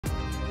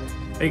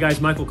Hey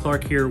guys, Michael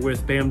Clark here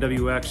with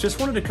BAMWX.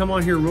 Just wanted to come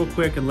on here real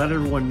quick and let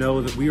everyone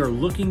know that we are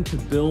looking to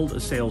build a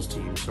sales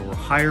team. So we're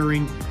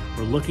hiring,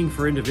 we're looking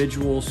for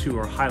individuals who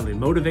are highly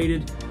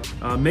motivated.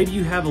 Maybe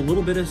you have a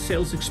little bit of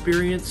sales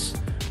experience.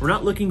 We're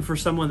not looking for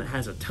someone that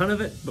has a ton of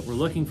it, but we're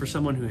looking for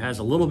someone who has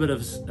a little bit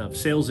of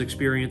sales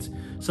experience,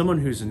 someone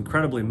who's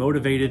incredibly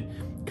motivated,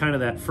 kind of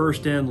that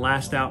first in,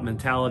 last out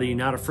mentality,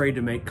 not afraid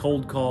to make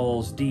cold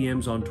calls,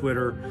 DMs on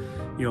Twitter,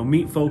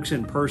 meet folks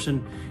in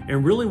person,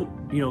 and really,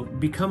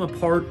 become a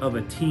part of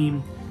a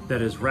team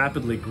that is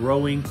rapidly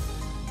growing,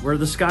 where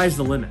the sky's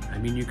the limit. I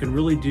mean, you can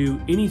really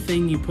do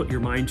anything you put your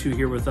mind to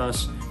here with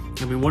us,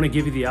 and we want to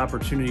give you the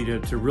opportunity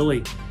to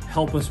really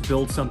help us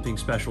build something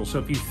special. So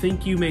if you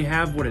think you may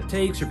have what it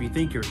takes, or if you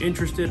think you're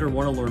interested or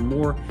want to learn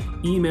more,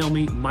 email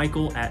me,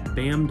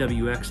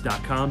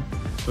 michael@bamwx.com.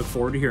 Look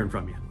forward to hearing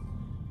from you.